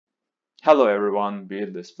Hello everyone,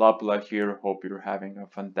 Vividness here. Hope you're having a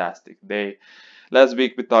fantastic day. Last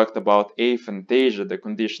week we talked about aphantasia, the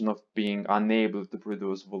condition of being unable to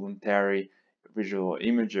produce voluntary visual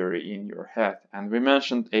imagery in your head. And we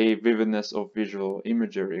mentioned a vividness of visual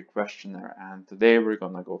imagery questionnaire. And today we're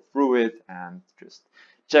gonna go through it and just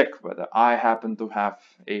check whether I happen to have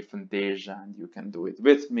aphantasia, and you can do it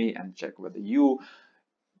with me and check whether you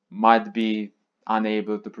might be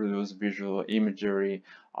unable to produce visual imagery,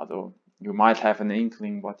 although you might have an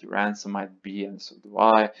inkling what your answer might be, and so do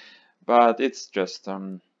I. But it's just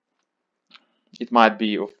it might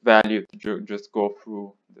be of value to just go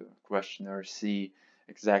through the questionnaire, see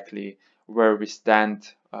exactly where we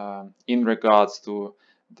stand in regards to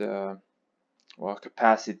the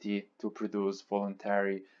capacity to produce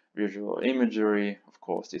voluntary visual imagery. Of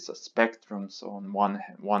course, it's a spectrum, so on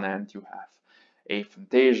one end you have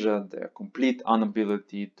aphantasia, the complete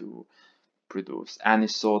inability to produce any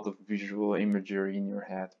sort of visual imagery in your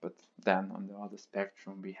head, but then on the other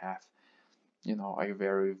spectrum we have, a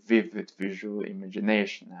very vivid visual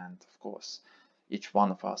imagination, and of course each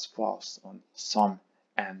one of us falls on some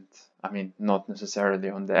end. I mean, not necessarily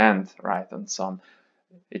on the end, right? On some,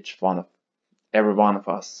 every one of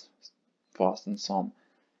us falls in some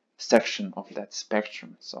section of that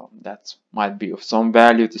spectrum. So that might be of some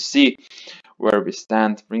value to see where we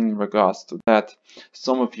stand in regards to that.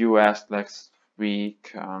 Some of you asked last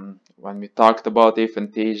week when we talked about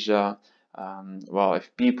aphantasia, well,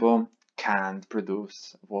 if people can't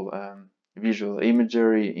produce visual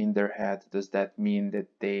imagery in their head, does that mean that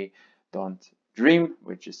they don't dream?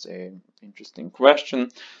 Which is an interesting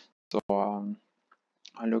question. So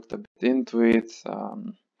I looked a bit into it,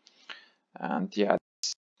 and yeah,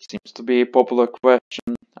 it seems to be a popular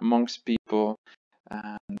question amongst people.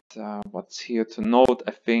 And what's here to note,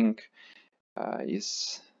 I think,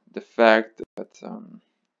 is the fact that,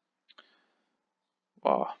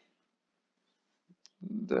 well,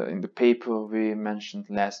 in the paper we mentioned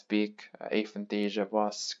last week, aphantasia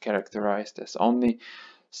was characterized as only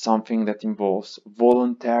something that involves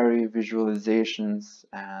voluntary visualizations,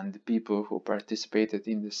 and the people who participated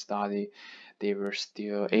in the study, they were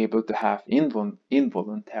still able to have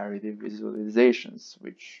involuntary visualizations,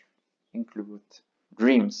 which include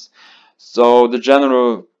dreams. So the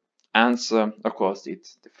general answer, of course, it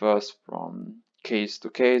differs from case to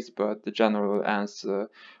case, but the general answer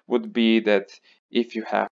would be that if you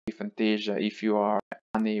have aphantasia, if you are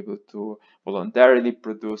unable to voluntarily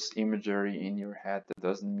produce imagery in your head, that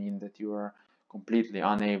doesn't mean that you are completely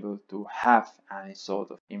unable to have any sort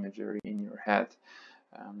of imagery in your head.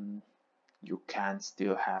 You can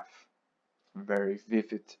still have very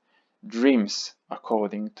vivid dreams,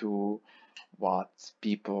 according to what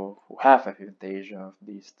people who have aphantasia at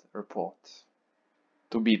least report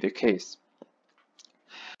to be the case.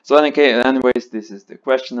 So anyways, this is the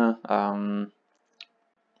questionnaire.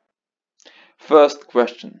 First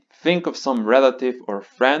question. Think of some relative or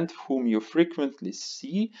friend whom you frequently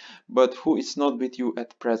see, but who is not with you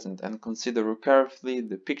at present, and consider carefully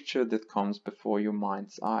the picture that comes before your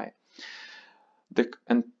mind's eye. The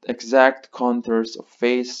exact contours of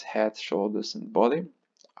face, head, shoulders, and body.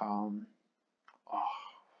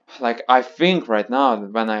 Like, I think right now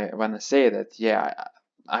that when I say that, yeah,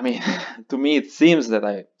 I mean, to me it seems that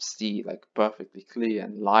I see like perfectly clear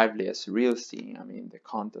and lively as real seeing. I mean, the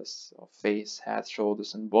contours of face, head,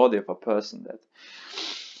 shoulders, and body of a person that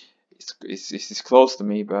is close to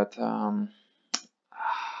me. But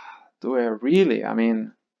do I really? I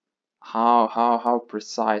mean, how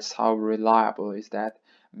precise, how reliable is that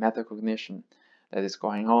metacognition that is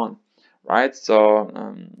going on, right?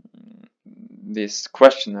 So this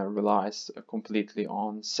questionnaire relies completely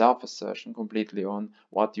on self-assertion, completely on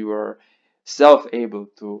what you are self-able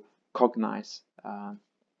to cognize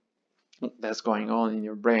that's going on in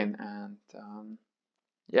your brain. And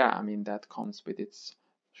yeah, I mean, that comes with its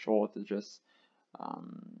shortages.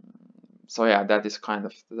 So yeah, that is kind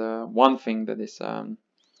of the one thing that is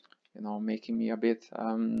making me a bit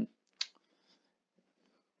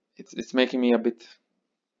it's making me a bit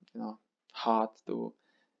hard to,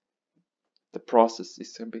 the process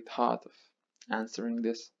is a bit hard of answering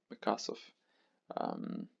this because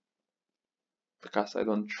I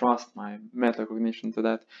don't trust my metacognition to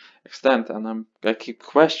that extent, and I keep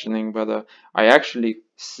questioning whether I actually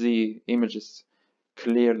see images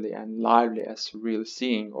clearly and lively as real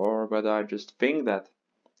seeing, or whether I just think that.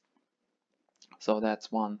 So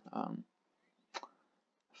that's one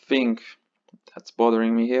thing that's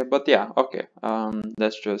bothering me here. But yeah, okay,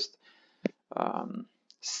 let's just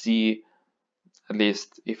see, at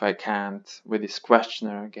least if I can't with this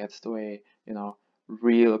questionnaire, get to a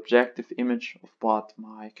real objective image of what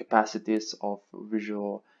my capacities of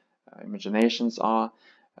visual imaginations are.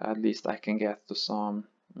 At least I can get to some,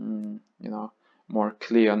 more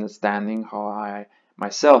clear understanding how I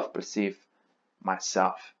myself perceive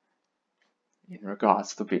myself in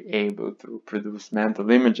regards to be able to produce mental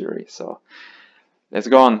imagery. So let's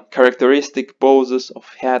go on. Characteristic poses of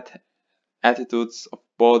head, attitudes of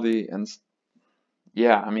body, and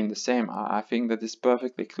yeah, I mean the same. I think that is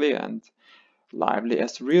perfectly clear and lively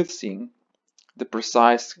as real seeing. The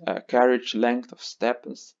precise carriage length of step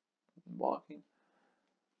and walking.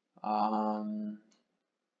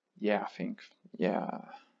 Yeah, I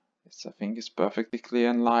think it's perfectly clear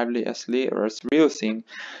and lively as real seeing.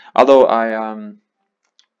 Although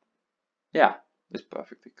yeah, it's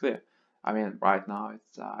perfectly clear. I mean, right now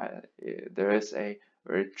there is a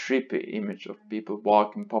very trippy image of people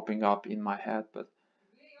walking popping up in my head, but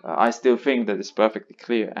I still think that it's perfectly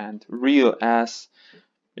clear and real as,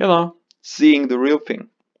 seeing the real thing.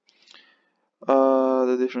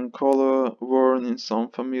 The different color worn in some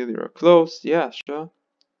familiar clothes. Yeah, sure.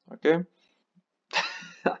 Okay.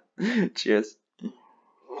 Cheers.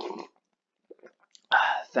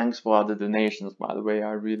 Thanks for the donations, by the way.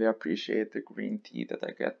 I really appreciate the green tea that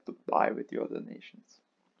I get to buy with your donations.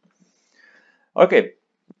 Okay,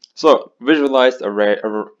 so visualize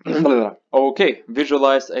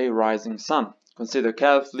visualize a rising sun. Consider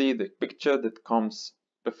carefully the picture that comes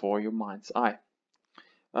before your mind's eye.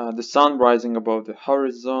 The sun rising above the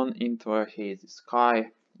horizon into a hazy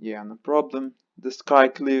sky. Yeah, no problem. The sky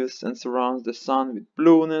clears and surrounds the sun with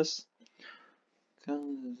blueness.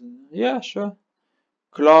 Yeah, sure.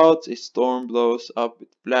 Clouds, a storm blows up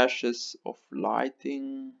with flashes of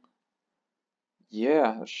lighting.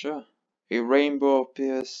 Yeah, sure. A rainbow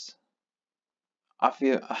appears. I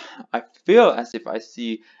feel I feel as if I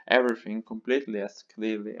see everything completely as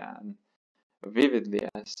clearly and vividly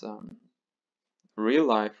as real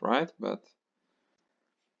life, right? But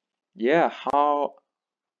yeah, how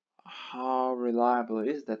reliable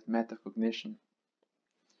is that metacognition?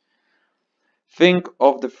 Think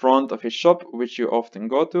of the front of a shop which you often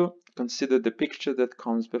go to. Consider the picture that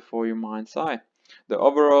comes before your mind's eye. The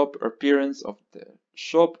overall appearance of the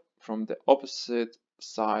shop from the opposite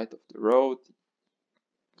side of the road.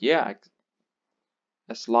 Yeah,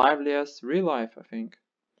 as lively as real life, I think.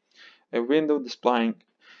 A window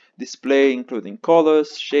display including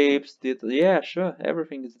colors, shapes, details. Yeah, sure,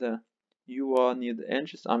 everything is there. You are near the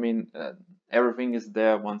entrance. I mean, everything is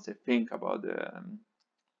there once I think about the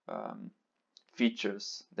um,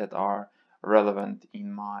 features that are relevant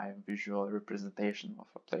in my visual representation of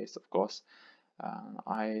a place, of course.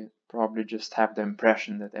 I probably just have the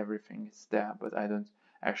impression that everything is there, but I don't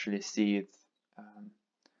actually see it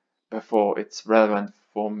before it's relevant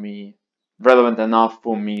enough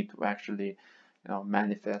for me to actually,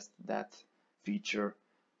 manifest that feature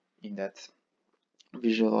in that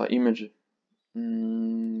visual image.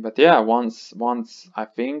 But yeah, once I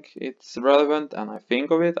think it's relevant and I think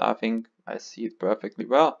of it, I think I see it perfectly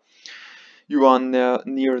well. You are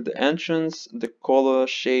near the entrance, the color,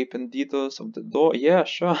 shape, and details of the door. Yeah,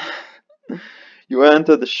 sure. You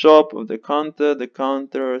enter the shop of the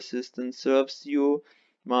counter assistant serves you,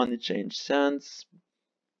 money change cents.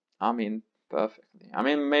 I mean, perfectly. I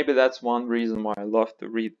mean, maybe that's one reason why I love to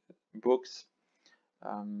read books.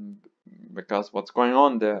 Um, because what's going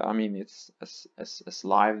on there, I mean, it's as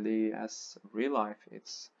lively as real life.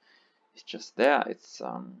 It's just there. It's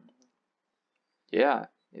yeah,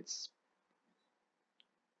 it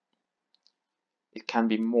can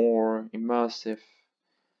be more immersive,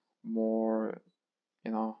 more,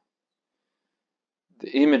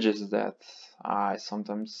 the images that I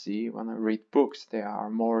sometimes see when I read books, they are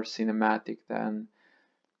more cinematic than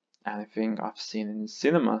anything I've seen in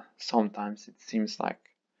cinema. Sometimes it seems like.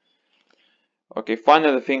 Okay,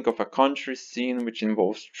 finally think of a country scene which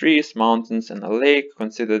involves trees, mountains, and a lake.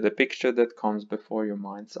 Consider the picture that comes before your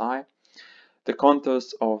mind's eye. The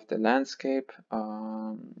contours of the landscape,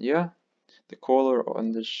 yeah, the color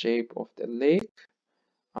and the shape of the lake,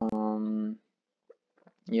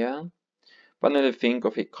 yeah. Finally think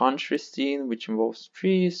of a country scene which involves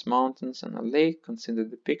trees, mountains, and a lake. Consider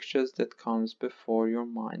the pictures that comes before your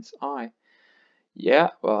mind's eye.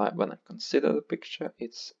 Yeah, well, when I consider the picture,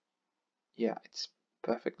 it's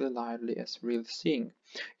perfectly lively as real seeing.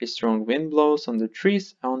 A strong wind blows on the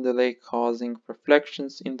trees on the lake, causing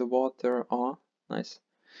reflections in the water. Oh, nice.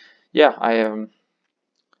 Yeah,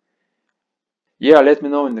 let me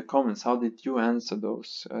know in the comments, how did you answer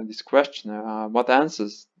this question? What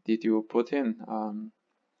answers did you put in? I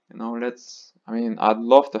mean, I'd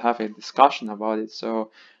love to have a discussion about it. So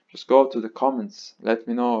just go to the comments. Let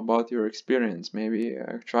me know about your experience. Maybe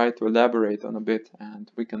try to elaborate on a bit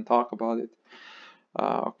and we can talk about it.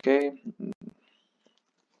 Okay.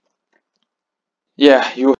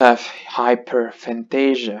 Yeah, you have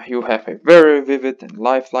hyperphantasia. You have a very vivid and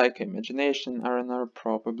lifelike imagination and are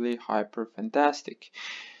probably hyperphantastic.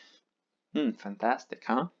 Fantastic,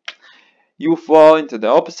 huh? You fall into the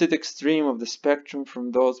opposite extreme of the spectrum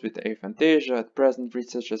from those with aphantasia. At present,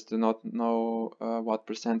 researchers do not know what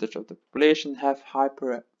percentage of the population have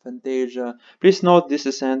hyperphantasia. Please note this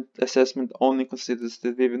assessment only considers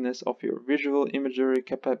the vividness of your visual imagery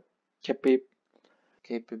capabilities.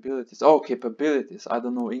 Oh, capabilities. I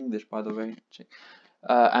don't know English, by the way.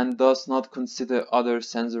 And does not consider other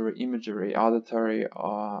sensory imagery, auditory.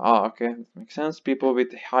 Okay, that makes sense. People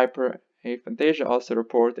with hyperaphantasia also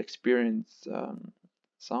report experience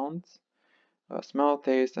sounds, smell,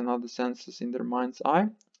 taste, and other senses in their mind's eye.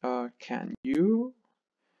 Can you?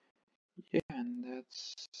 Yeah, and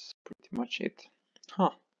that's pretty much it.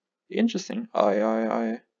 Huh. Interesting.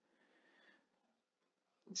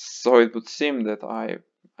 So it would seem that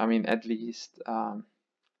I mean, at least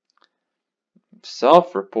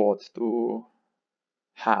self-report to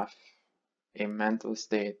have a mental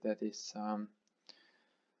state that is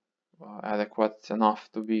adequate enough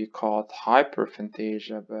to be called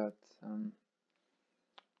hyperphantasia, but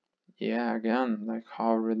yeah, again, like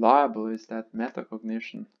how reliable is that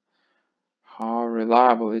metacognition? How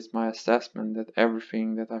reliable is my assessment that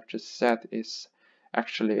everything that I've just said is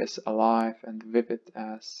actually as alive and vivid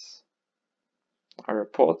as I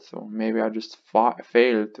report? So maybe I just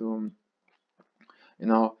fail to, you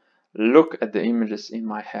know, look at the images in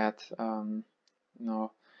my head, you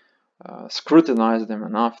know, scrutinize them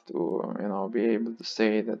enough to, you know, be able to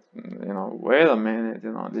say that, you know, wait a minute,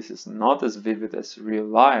 you know, this is not as vivid as real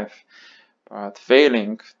life, but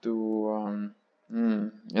failing to,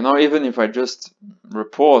 you know, even if I just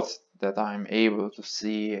report that I'm able to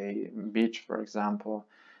see a beach, for example,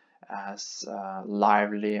 as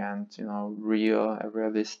lively and, you know,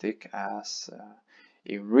 realistic as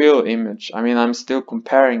a real image. I mean, I'm still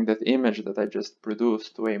comparing that image that I just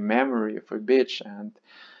produced to a memory of a beach, and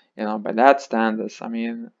you know, by that standards, I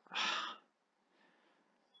mean,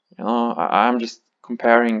 you know, I'm just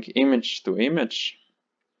comparing image to image.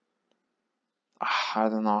 I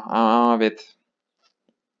don't know. I'm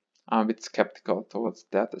a bit skeptical towards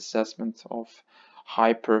that assessment of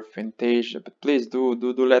hyperphantasia. But please do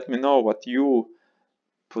let me know what you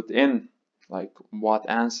put in. Like, what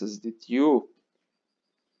answers did you,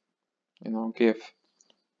 you know, give?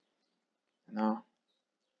 You know,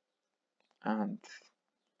 and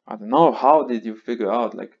I don't know. How did you figure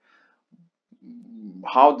out? Like,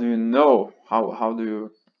 how do you know? How do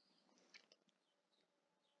you?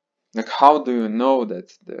 Like, how do you know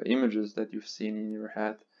that the images that you've seen in your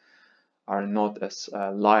head are not as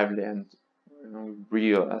lively and, you know,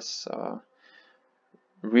 real as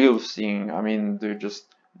real seeing? I mean, do you just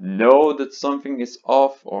know that something is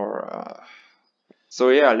off, or so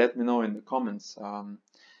yeah, let me know in the comments,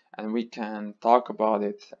 and we can talk about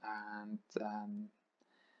it. And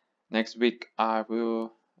next week I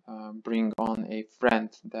will bring on a friend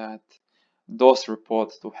that does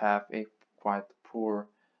report to have a quite poor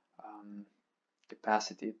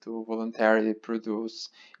capacity to voluntarily produce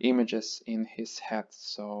images in his head.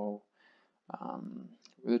 So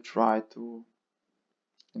we'll try to,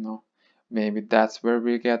 you know, maybe that's where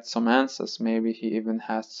we get some answers. Maybe he even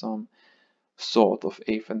has some sort of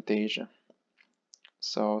aphantasia.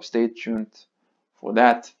 So stay tuned for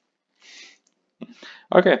that.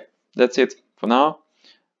 Okay, that's it for now.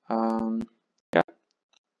 Yeah,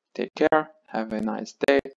 take care. Have a nice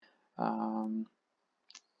day. And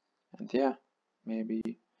yeah, maybe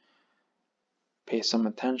pay some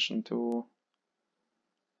attention to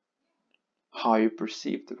how you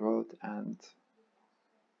perceive the world and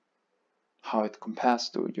how it compares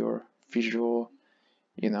to your visual,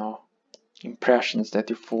 you know, impressions that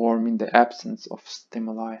you form in the absence of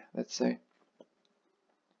stimuli, let's say.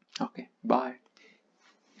 Okay, bye.